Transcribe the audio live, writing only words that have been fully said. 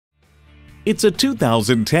It's a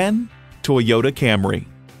 2010 Toyota Camry.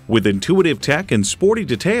 With intuitive tech and sporty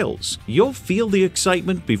details, you'll feel the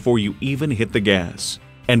excitement before you even hit the gas.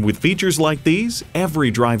 And with features like these, every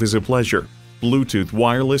drive is a pleasure. Bluetooth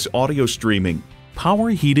wireless audio streaming, power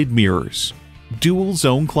heated mirrors, dual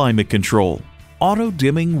zone climate control, auto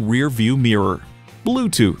dimming rear view mirror,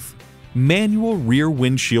 Bluetooth, manual rear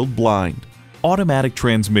windshield blind, automatic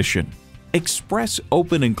transmission, express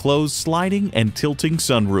open and close sliding and tilting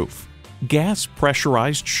sunroof, gas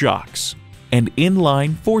pressurized shocks, and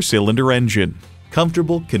inline 4-cylinder engine.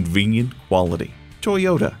 Comfortable, convenient quality.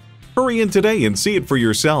 Toyota. Hurry in today and see it for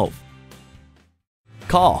yourself.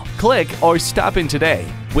 Call, click, or stop in today.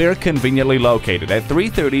 We're conveniently located at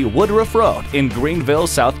 330 Woodruff Road in Greenville,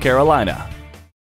 South Carolina.